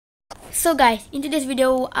So guys, in today's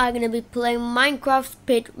video, I'm gonna be playing Minecraft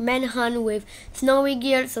Speed Manhunt with Snowy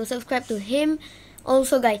Gear, so subscribe to him.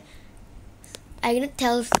 Also guys, I'm gonna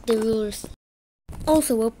tell the rules.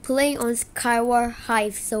 Also, we're playing on Skywars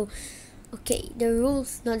Hive, so okay, the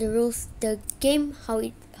rules, not the rules, the game, how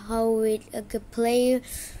it play.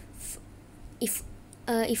 If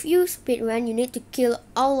you speedrun, you need to kill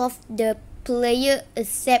all of the player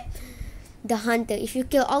except the hunter. If you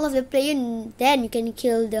kill all of the player, then you can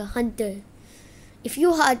kill the hunter. If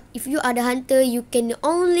you are the hunter, you can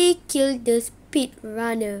only kill the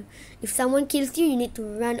speedrunner. If someone kills you, you need to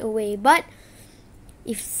run away. But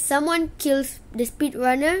if someone kills the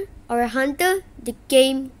speedrunner or a hunter, the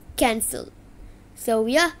game cancelled. So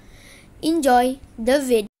yeah, enjoy the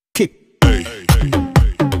video.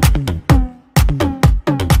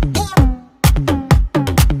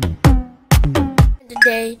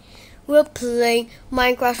 Today we're playing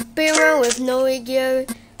Minecraft Speedrun with no gear.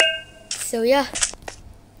 So yeah,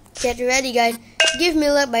 get ready guys. Give me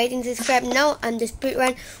a like by hitting subscribe now. I'm the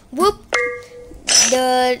speedrun.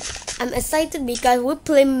 I'm excited because we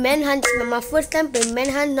play Manhunt. It's my first time playing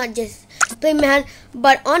Manhunt, not just play Manhunt,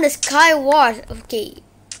 but on the Skywars. Okay,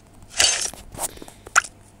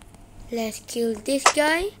 let's kill this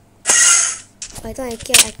guy. I thought I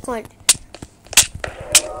can't.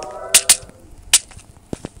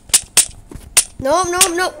 No.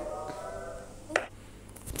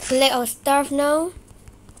 Collect our stuff now.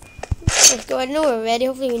 Let's go. I know we're ready.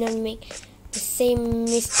 Hopefully we don't make the same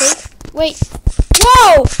mistake. Wait.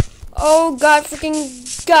 Whoa! Oh god, freaking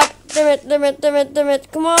god. Damn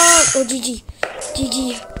it. Come on. Oh, GG.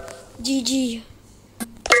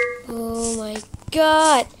 Oh my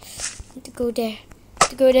god. Need to go there.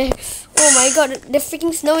 Oh my god, the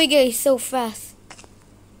freaking snowy guy is so fast.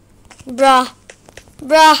 Bruh.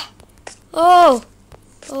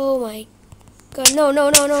 Oh my god, no.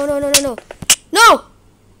 No!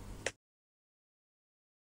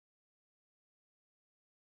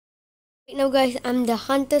 Now guys, I'm the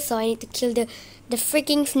hunter, so I need to kill the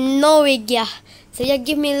freaking snowy guy. So yeah,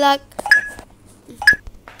 give me luck.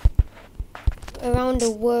 Around the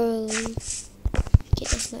world. Okay,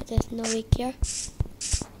 that's not the snowy gear.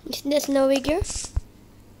 Isn't that snowy gear?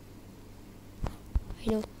 I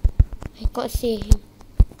know. I can't see him.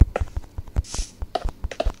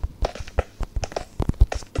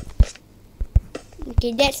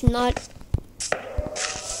 Okay, that's not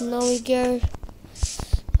snowy gear.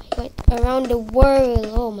 Around the world.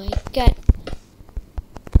 Oh my god.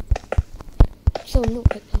 So noob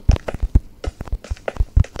right now.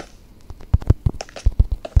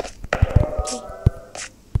 Okay.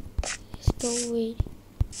 Let's go wait.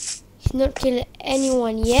 He's not killing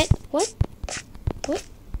anyone yet. What?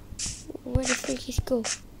 Where the freak he go?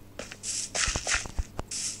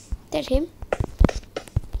 That him?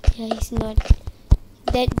 Yeah, he's not.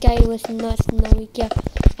 That guy was not snowy. Yeah,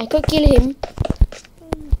 I could kill him.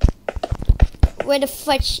 Where the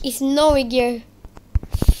fudge is snowy gear?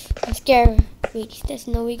 I'm scared. Wait, is that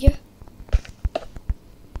snowy gear?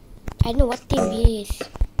 I know what team he is.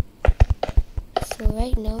 So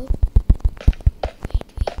right now,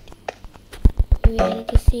 wait. I need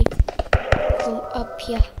to see from up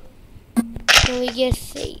here. Snowy gear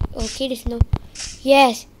say, okay, there's no.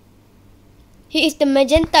 Yes, he is the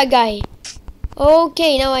magenta guy.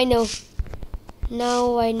 Okay, now I know. So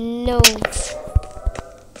now I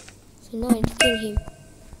need to kill him.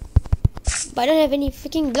 But I don't have any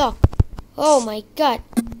freaking block. Oh my god.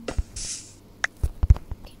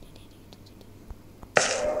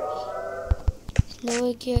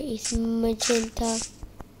 Snowy gear is magenta.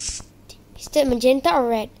 Is that magenta or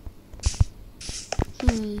red?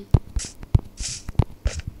 Okay.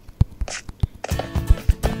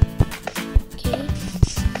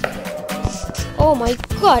 Oh my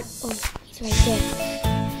god. Oh, he's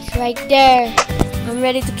right there. I'm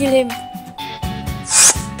ready to kill him.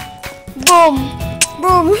 Boom!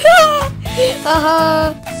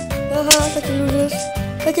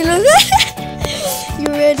 Such a loser. You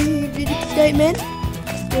ready to die, man?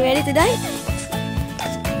 You ready to die?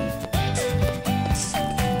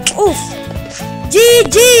 Oof!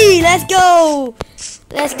 GG! Let's go!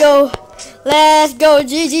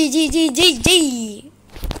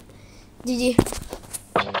 GG!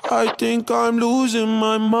 I think I'm losing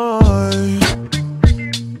my mind,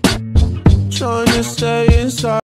 trying to stay inside.